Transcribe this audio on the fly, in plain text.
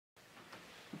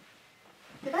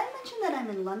Did I mention that I'm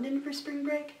in London for spring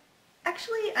break?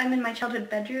 Actually, I'm in my childhood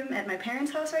bedroom at my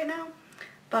parents' house right now,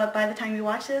 but by the time you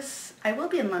watch this, I will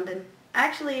be in London.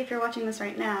 Actually, if you're watching this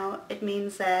right now, it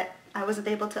means that I wasn't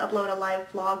able to upload a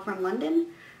live vlog from London,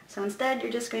 so instead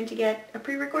you're just going to get a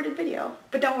pre-recorded video.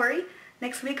 But don't worry,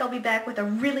 next week I'll be back with a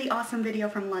really awesome video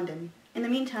from London. In the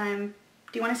meantime,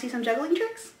 do you want to see some juggling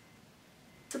tricks?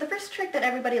 So the first trick that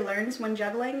everybody learns when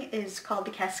juggling is called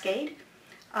the Cascade.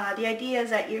 The idea is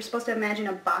that you're supposed to imagine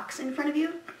a box in front of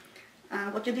you.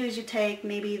 What you'll do is you take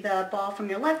maybe the ball from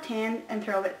your left hand and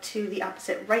throw it to the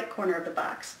opposite right corner of the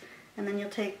box. And then you'll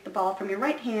take the ball from your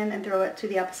right hand and throw it to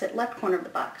the opposite left corner of the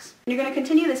box. And you're going to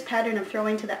continue this pattern of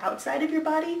throwing to the outside of your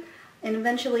body, and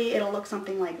eventually it'll look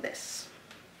something like this.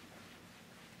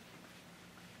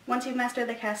 Once you've mastered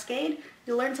the Cascade,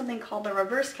 you'll learn something called the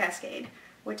reverse Cascade,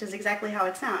 which is exactly how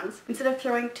it sounds. Instead of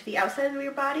throwing to the outside of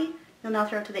your body, you'll now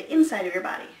throw to the inside of your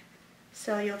body.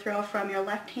 So you'll throw from your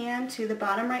left hand to the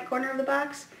bottom right corner of the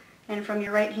box, and from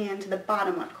your right hand to the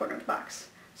bottom left corner of the box.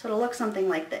 So it'll look something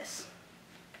like this.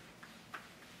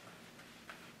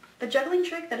 The juggling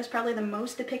trick that is probably the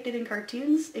most depicted in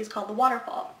cartoons is called the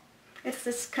waterfall. It's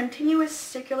this continuous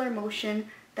circular motion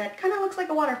that kind of looks like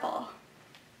a waterfall.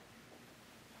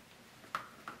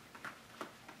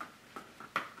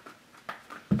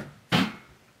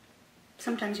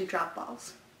 Sometimes you drop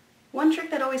balls. One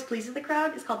trick that always pleases the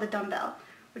crowd is called the dumbbell,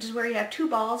 which is where you have two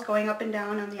balls going up and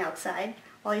down on the outside,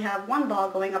 while you have one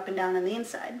ball going up and down on the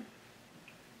inside.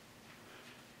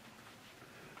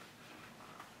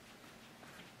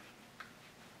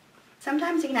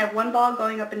 Sometimes you can have one ball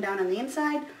going up and down on the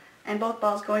inside, and both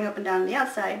balls going up and down on the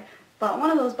outside, but one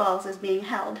of those balls is being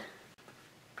held.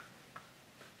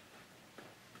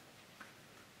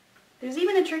 There's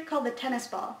even a trick called the tennis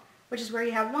ball, which is where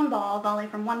you have one ball volley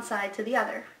from one side to the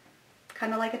other,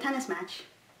 kind of like a tennis match.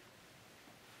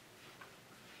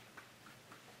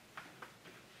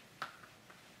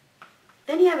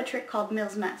 Then you have a trick called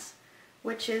Mills Mess,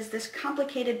 which is this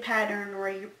complicated pattern where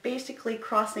you're basically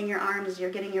crossing your arms as you're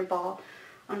getting your ball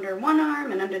under one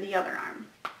arm and under the other arm.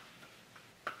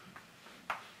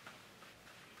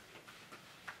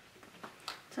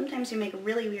 Sometimes you make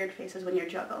really weird faces when you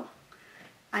juggle.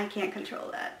 I can't control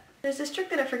that. There's this trick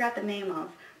that I forgot the name of,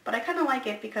 but I kind of like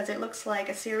it because it looks like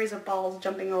a series of balls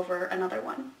jumping over another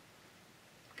one.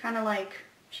 Kind of like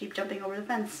sheep jumping over the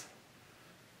fence.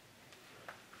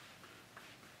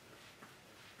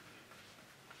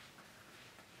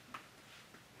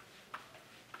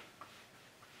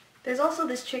 There's also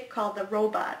this trick called the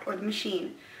robot, or the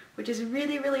machine, which is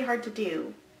really, really hard to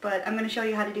do, but I'm going to show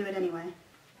you how to do it anyway.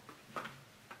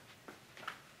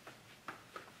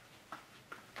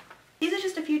 These are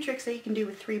just a few tricks that you can do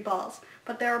with 3 balls,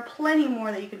 but there are plenty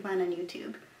more that you can find on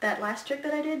YouTube. That last trick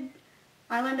that I did,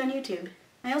 I learned on YouTube.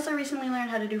 I also recently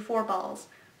learned how to do 4 balls,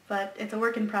 but it's a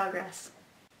work in progress.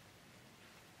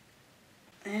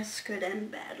 This could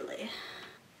end badly.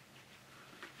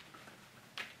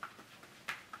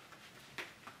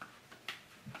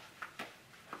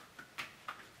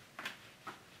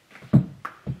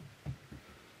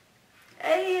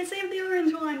 Hey, I saved the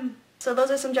orange one! So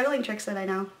those are some juggling tricks that I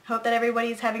know. Hope that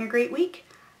everybody's having a great week,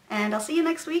 and I'll see you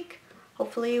next week,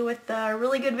 hopefully with a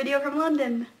really good video from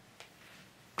London.